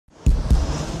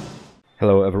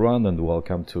Hello everyone and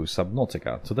welcome to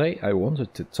Subnautica. Today I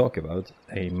wanted to talk about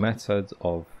a method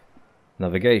of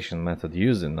navigation, method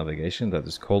used in navigation that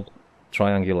is called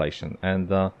triangulation. And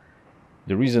the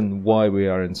reason why we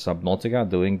are in Subnautica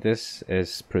doing this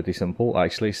is pretty simple.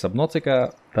 Actually,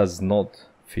 Subnautica does not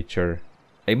feature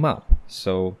a map,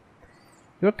 so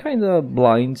you're kind of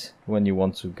blind when you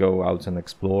want to go out and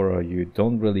explore, or you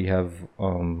don't really have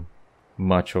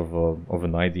much of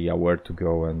an idea where to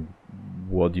go and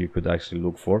what you could actually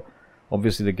look for.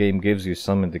 Obviously the game gives you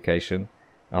some indication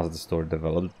as the story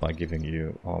develops by giving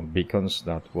you beacons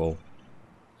that will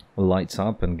light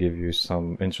up and give you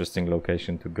some interesting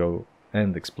location to go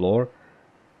and explore,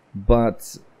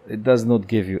 but it does not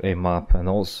give you a map. And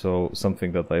also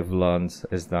something that I've learned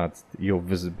is that your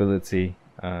visibility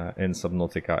in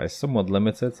Subnautica is somewhat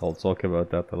limited. I'll talk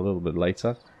about that a little bit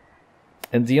later.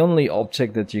 And the only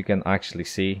object that you can actually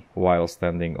see while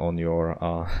standing on your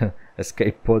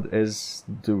escape pod is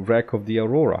the wreck of the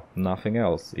Aurora, nothing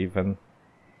else, even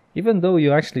though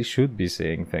you actually should be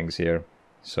seeing things here.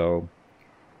 So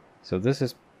this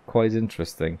is quite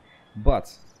interesting.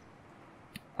 But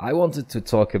I wanted to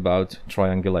talk about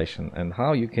triangulation and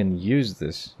how you can use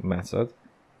this method.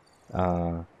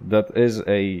 That is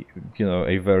a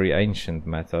very ancient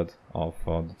method of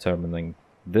determining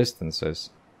distances.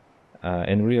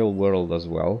 In real world as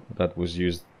well, that was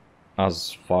used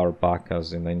as far back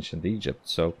as in ancient Egypt.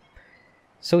 So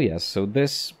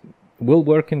this will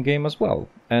work in game as well.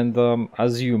 And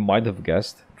as you might have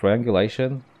guessed,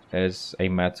 triangulation is a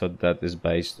method that is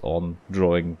based on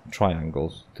drawing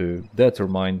triangles to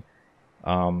determine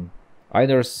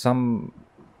either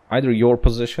your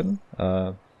position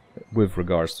with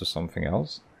regards to something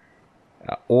else,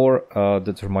 or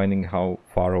determining how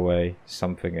far away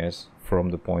something is from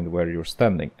the point where you're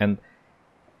standing. And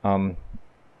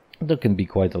there can be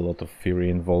quite a lot of theory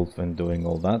involved in doing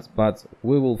all that, but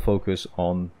we will focus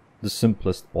on the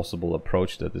simplest possible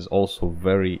approach that is also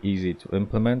very easy to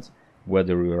implement,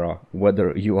 whether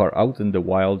you are out in the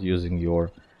wild using your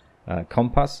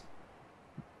compass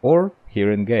or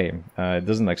here in game. It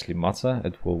doesn't actually matter,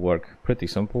 it will work pretty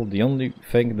simple. The only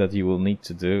thing that you will need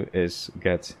to do is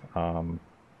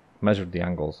measure the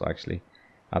angles actually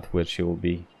at which you will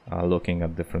be looking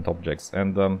at different objects.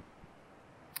 And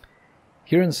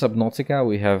here in Subnautica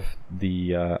we have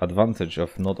the advantage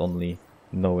of not only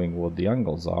knowing what the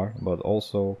angles are, but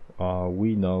also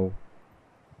we know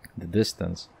the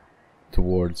distance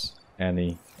towards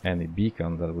any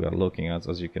beacon that we are looking at.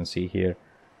 As you can see here,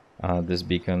 this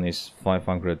beacon is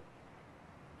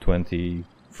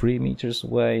 523 meters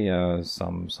away.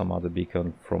 Some other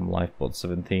beacon from Lifepod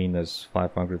 17 is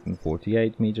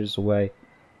 548 meters away.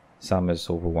 Some is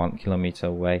over 1 kilometer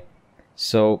away.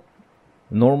 So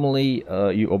normally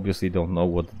you obviously don't know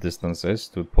what the distance is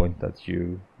to the point that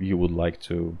you would like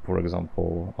to, for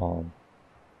example,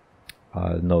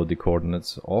 know the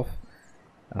coordinates of.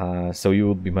 So you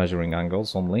would be measuring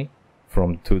angles only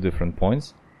from two different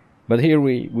points. But here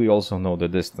we also know the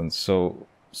distance. So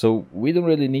we don't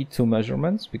really need two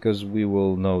measurements because we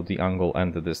will know the angle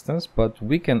and the distance. But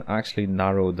we can actually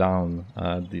narrow down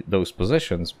those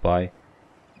positions by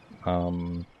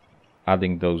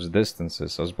adding those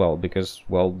distances as well, because,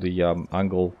 well, the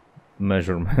angle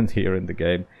measurement here in the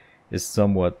game is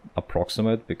somewhat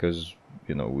approximate, because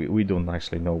we don't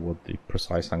actually know what the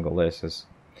precise angle is, as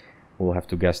we'll have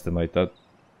to guesstimate that.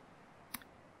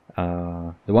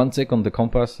 The one tick on the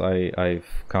compass,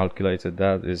 I've calculated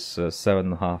that is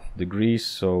 7.5 degrees,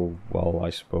 so, well, I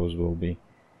suppose we'll be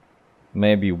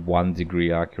maybe 1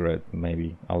 degree accurate,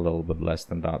 maybe a little bit less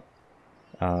than that.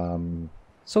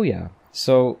 So yeah,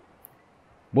 so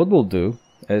what we'll do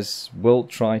is we'll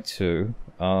try to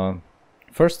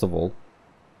first of all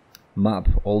map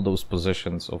all those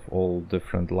positions of all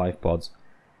different life pods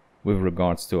with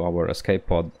regards to our escape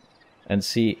pod and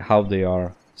see how they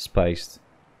are spaced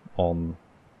on,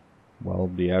 well,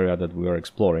 the area that we are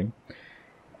exploring.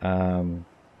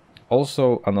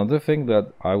 Also, another thing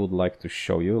that I would like to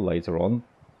show you later on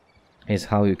is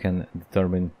how you can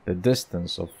determine the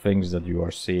distance of things that you are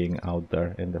seeing out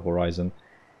there in the horizon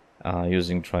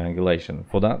using triangulation.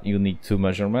 For that you need two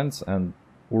measurements, and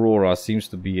Aurora seems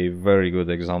to be a very good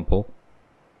example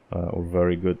or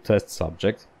very good test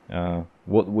subject.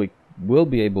 What we will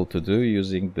be able to do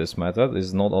using this method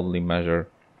is not only measure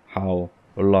how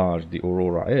large the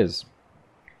Aurora is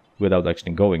without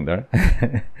actually going there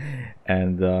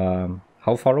and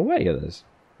how far away it is.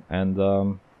 And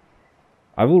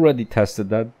I've already tested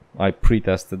that, I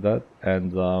pre-tested that,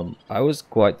 and I was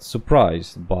quite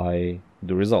surprised by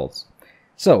the results.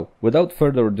 So, without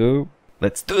further ado,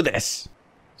 let's do this!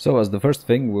 So as the first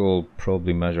thing, we'll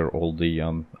probably measure all the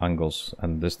angles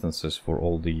and distances for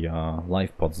all the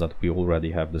life pods that we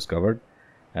already have discovered.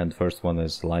 And first one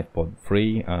is life pod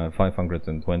 3,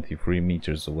 523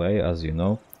 meters away, as you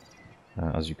know,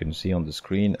 as you can see on the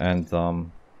screen,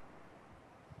 and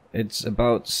it's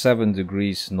about 7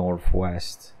 degrees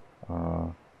northwest,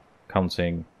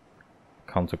 counting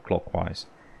counterclockwise.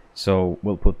 So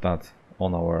we'll put that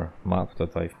on our map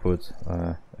that I've put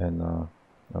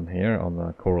on here on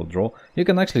the Coral Draw. You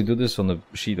can actually do this on a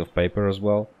sheet of paper as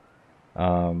well.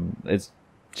 It's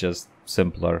just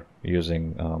simpler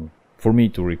using for me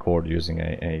to record using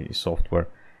a software.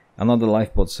 Another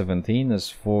life pod 17 is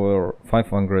for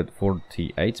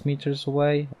 548 meters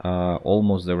away,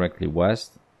 almost directly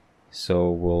west.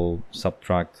 So we'll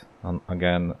subtract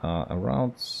again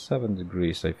around 7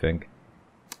 degrees, I think,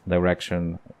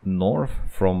 direction north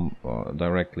from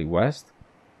directly west.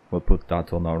 We'll put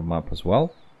that on our map as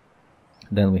well.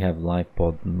 Then we have life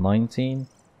pod 19,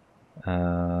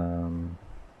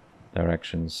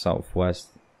 direction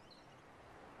southwest,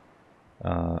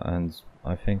 and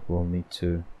I think we'll need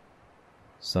to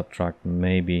subtract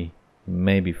maybe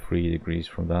 3 degrees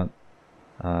from that.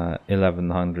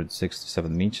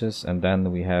 1167 meters, and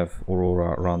then we have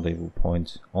Aurora rendezvous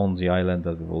point on the island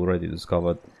that we've already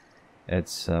discovered.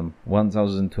 It's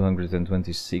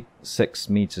 1226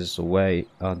 meters away,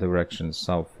 direction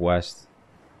southwest,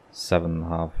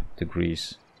 7.5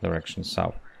 degrees direction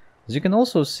south. As you can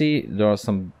also see, there are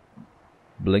some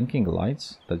blinking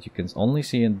lights that you can only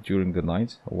see during the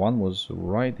night. One was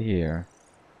right here,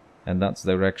 and that's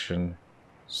direction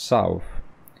south,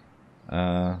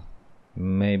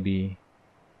 maybe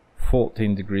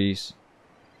 14 degrees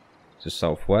to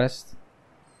southwest.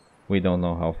 We don't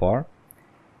know how far.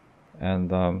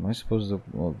 And I suppose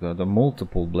the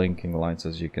multiple blinking lights,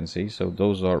 as you can see, so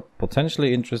those are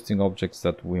potentially interesting objects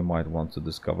that we might want to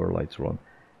discover later on,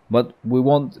 but we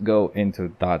won't go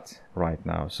into that right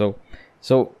now. So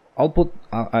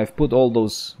I've put all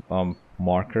those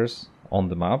markers on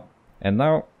the map, and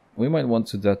now we might want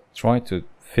to try to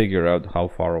figure out how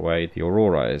far away the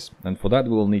Aurora is, and for that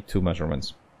we will need 2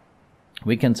 measurements.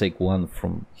 We can take one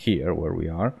from here where we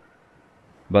are,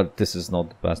 but this is not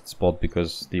the best spot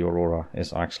because the Aurora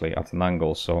is actually at an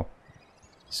angle, so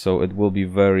it will be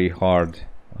very hard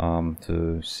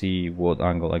to see what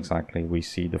angle exactly we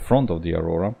see the front of the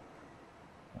Aurora,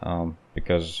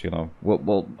 because, you know,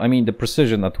 well, I mean, the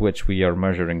precision at which we are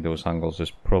measuring those angles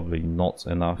is probably not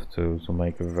enough to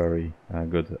make a very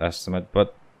good estimate,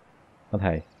 but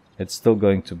hey, it's still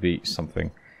going to be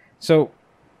something. So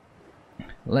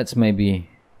let's maybe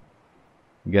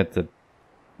get the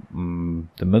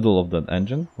middle of that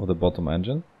engine, or the bottom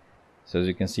engine. So as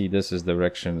you can see, this is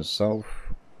direction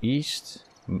southeast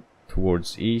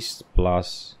towards east,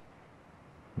 plus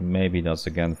maybe that's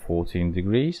again 14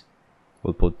 degrees.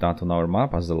 We'll put that on our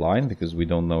map as a line because we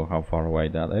don't know how far away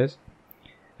that is.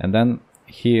 And then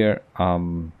here,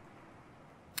 the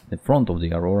front of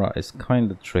the Aurora is kind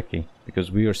of tricky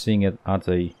because we are seeing it at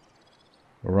a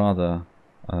rather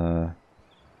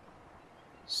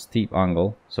steep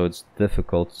angle, so it's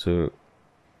difficult to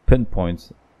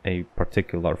pinpoint a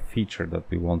particular feature that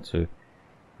we want to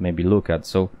maybe look at.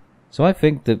 So I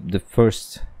think the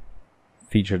first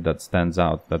feature that stands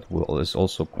out that is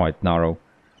also quite narrow,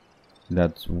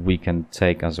 that we can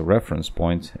take as a reference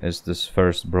point, is this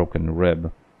first broken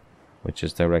rib, which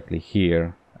is directly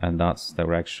here, and that's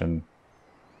direction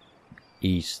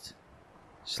east,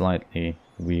 slightly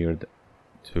weird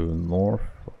to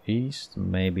northeast.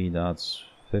 Maybe that's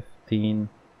 15,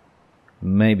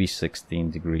 maybe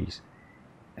 16 degrees.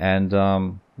 And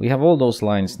we have all those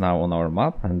lines now on our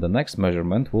map, and the next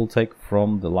measurement we'll take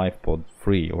from the life pod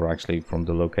 3, or actually from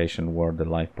the location where the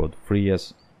life pod 3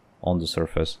 is on the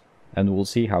surface, and we'll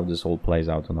see how this all plays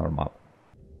out on our map.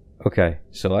 Okay,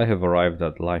 so I have arrived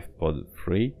at life pod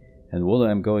 3, and what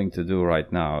I'm going to do right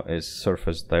now is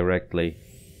surface directly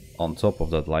on top of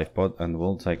that life pod, and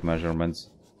we'll take measurements,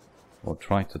 or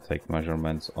try to take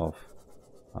measurements of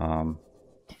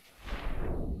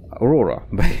Aurora.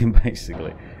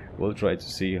 Basically, we'll try to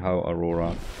see how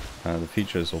Aurora, the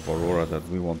features of Aurora that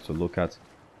we want to look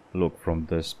from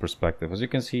this perspective. As you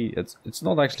can see, it's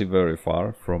not actually very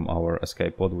far from our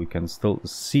escape pod. We can still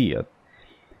see it,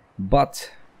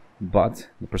 but the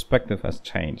perspective has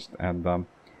changed, and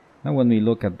now when we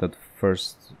look at that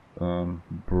first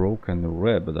broken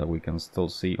rib that we can still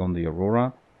see on the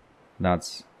Aurora,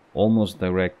 that's almost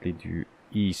directly due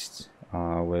east,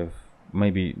 with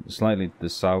maybe slightly to the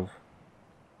south,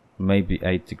 maybe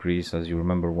 8 degrees. As you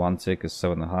remember, one tick is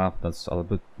 7.5. That's a little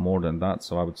bit more than that,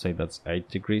 so I would say that's 8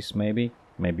 degrees, maybe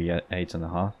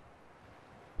 8.5.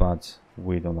 but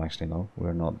we don't actually know.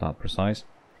 We're not that precise.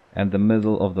 And the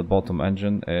middle of the bottom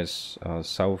engine is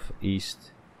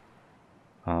southeast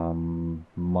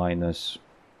minus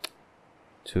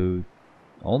 2,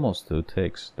 almost 2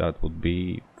 ticks. That would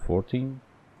be 14,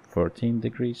 13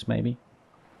 degrees maybe,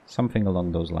 something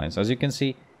along those lines. As you can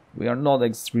see, we are not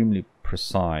extremely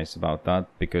precise about that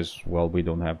because, well, we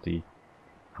don't have the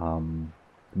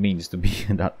means to be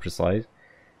that precise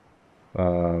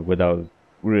without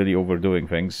really overdoing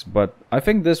things, but I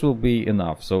think this will be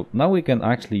enough. So now we can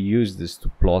actually use this to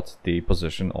plot the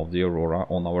position of the aurora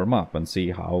on our map and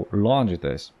see how large it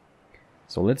is.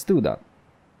 So let's do that.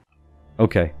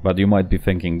 Okay, but you might be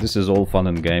thinking this is all fun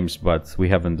and games, but we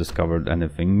haven't discovered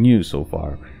anything new so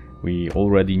far. We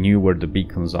already knew where the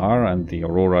beacons are, and the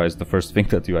aurora is the first thing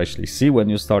that you actually see when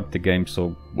you start the game,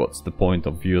 so what's the point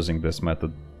of using this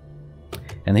method?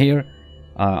 And here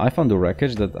I found a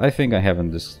wreckage that I think I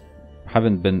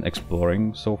haven't been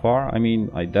exploring so far. I mean,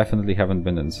 I definitely haven't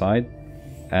been inside,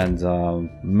 and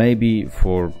maybe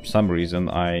for some reason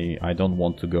I don't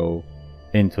want to go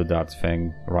into that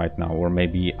thing right now, or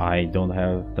maybe I don't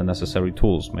have the necessary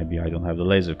tools. Maybe I don't have the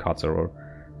laser cutter or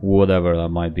whatever that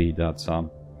might be that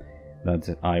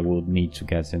I would need to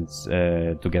get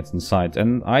inside.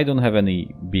 And I don't have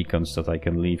any beacons that I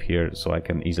can leave here, so I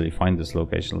can easily find this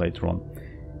location later on.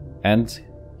 And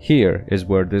here is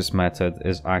where this method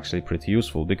is actually pretty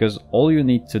useful, because all you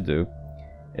need to do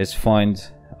is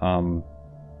find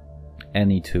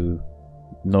any 2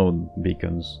 known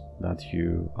beacons that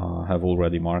you have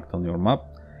already marked on your map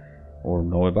or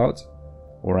know about,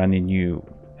 or any new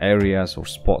areas or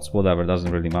spots, whatever,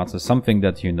 doesn't really matter, something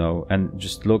that you know, and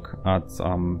just look at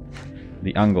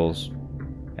the angles.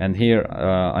 And here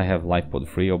I have life pod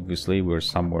 3, obviously we're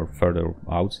somewhere further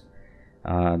out,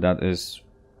 that is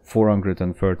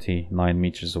 439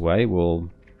 meters away. We'll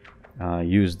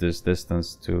use this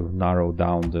distance to narrow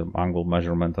down the angle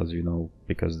measurement, as you know,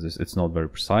 because it's not very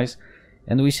precise.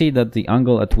 And we see that the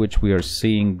angle at which we are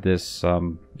seeing this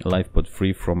life pod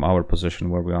 3 from our position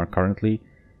where we are currently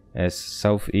is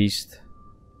southeast,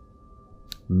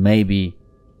 maybe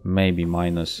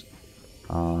minus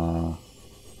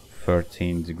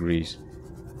 13 degrees.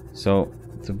 So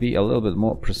to be a little bit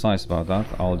more precise about that,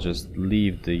 I'll just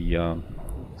leave the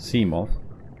seam off,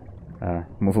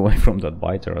 move away from that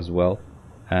biter as well,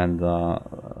 and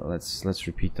let's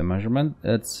repeat the measurement.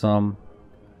 It's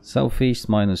southeast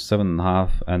minus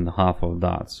 7.5 and half of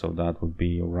that, so that would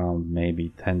be around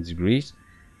maybe 10 degrees.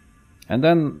 And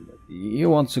then you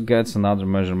want to get another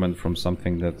measurement from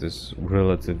something that is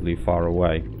relatively far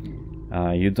away.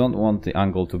 You don't want the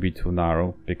angle to be too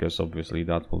narrow, because obviously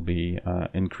that will be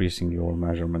increasing your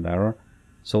measurement error.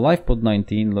 So life pod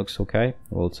 19 looks okay.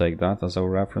 We'll take that as our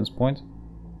reference point.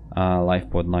 Life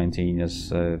pod 19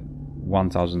 is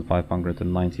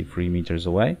 1593 meters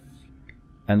away,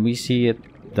 and we see it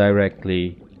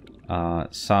directly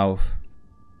south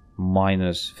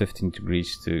minus 15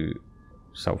 degrees to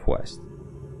southwest.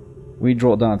 We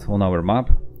draw that on our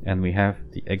map, and we have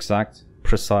the exact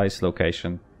precise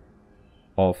location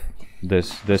of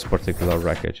this particular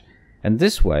wreckage. And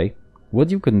this way, what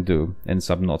you can do in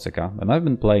Subnautica, and I've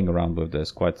been playing around with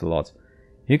this quite a lot,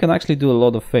 you can actually do a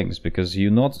lot of things, because you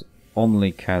not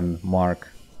only can mark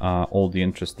all the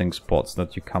interesting spots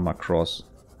that you come across,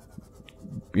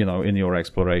 you know, in your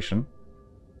exploration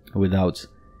without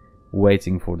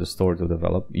waiting for the story to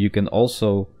develop, you can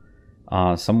also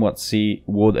somewhat see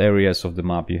what areas of the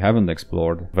map you haven't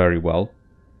explored very well,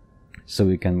 so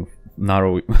you can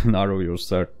narrow your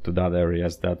search to that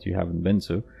areas that you haven't been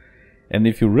to. And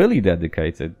if you're really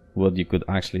dedicated, what you could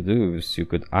actually do is you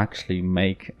could actually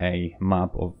make a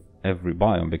map of every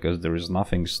biome, because there is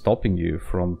nothing stopping you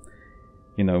from,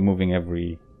 you know, moving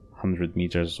every 100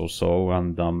 meters or so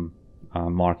and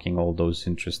marking all those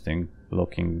interesting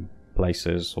looking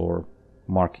places, or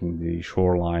marking the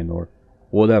shoreline or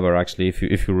whatever. Actually, if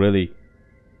you're really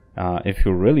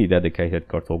dedicated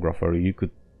cartographer, you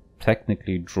could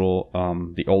technically draw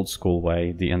the old school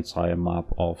way the entire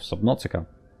map of Subnautica,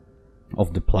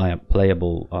 of the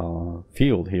playable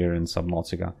field here in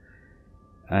Subnautica.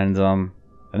 And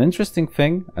an interesting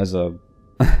thing as a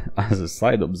as a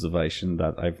side observation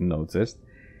that I've noticed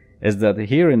is that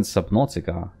here in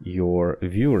Subnautica your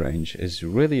view range is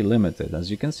really limited.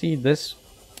 As you can see, this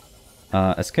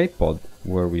escape pod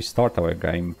where we start our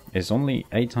game is only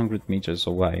 800 meters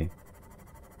away,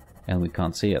 and we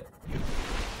can't see it.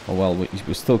 Well,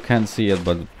 we still can see it,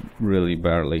 but really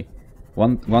barely.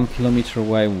 One kilometer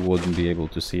away we wouldn't be able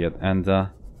to see it. And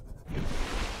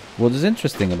what is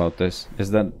interesting about this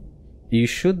is that you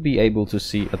should be able to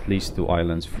see at least 2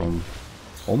 islands from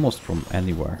almost from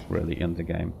anywhere really in the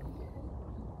game.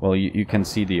 well, you can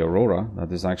see the aurora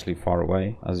that is actually far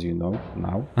away, as you know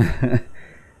now.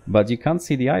 But you can't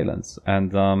see the islands,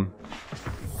 and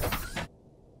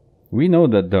we know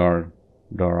that there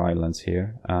are islands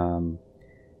here.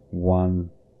 One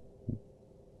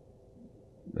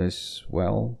is,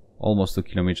 well, almost 2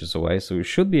 kilometers away, so you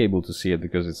should be able to see it,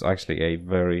 because it's actually a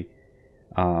very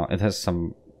it has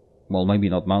some, well, maybe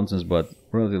not mountains, but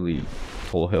relatively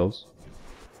tall hills,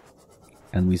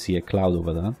 and we see a cloud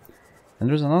over there. And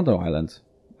there's another island.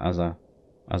 As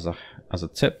a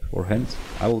tip or hint,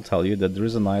 I will tell you that there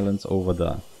is an island over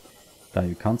there that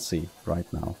you can't see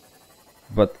right now,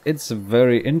 but it's a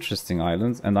very interesting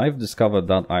island, and I've discovered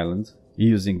that island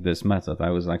using this method. I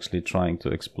was actually trying to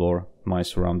explore my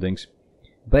surroundings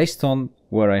based on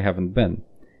where I haven't been,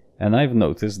 and I've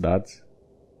noticed that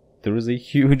there is a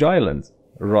huge island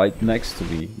right next to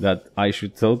me that I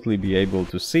should totally be able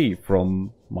to see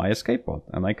from my escape pod,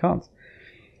 and I can't.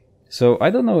 So I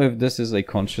don't know if this is a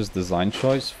conscious design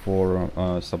choice for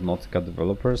Subnautica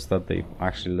developers, that they've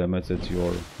actually limited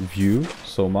your view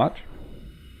so much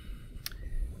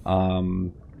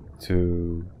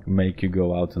to make you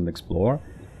go out and explore.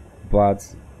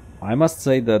 But I must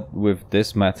say that with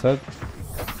this method,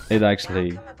 it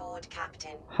actually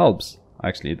helps.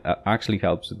 It actually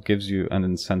helps. It gives you an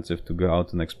incentive to go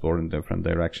out and explore in different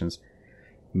directions,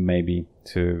 maybe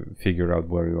to figure out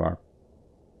where you are.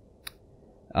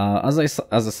 As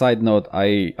a side note,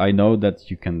 I know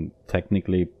that you can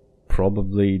technically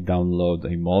probably download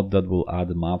a mod that will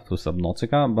add a map to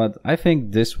Subnautica, but I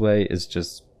think this way is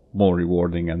just more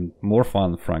rewarding and more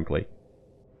fun, frankly.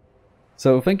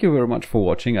 So thank you very much for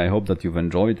watching. I hope that you've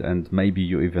enjoyed, and maybe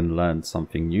you even learned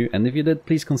something new. And if you did,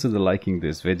 please consider liking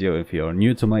this video. If you are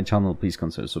new to my channel, please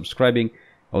consider subscribing.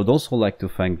 I would also like to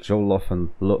thank Joe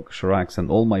Loffen, Luke, Shirax, and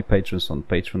all my patrons on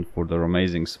Patreon for their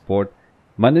amazing support.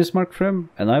 My name is Mark Frim,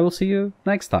 and I will see you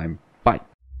next time.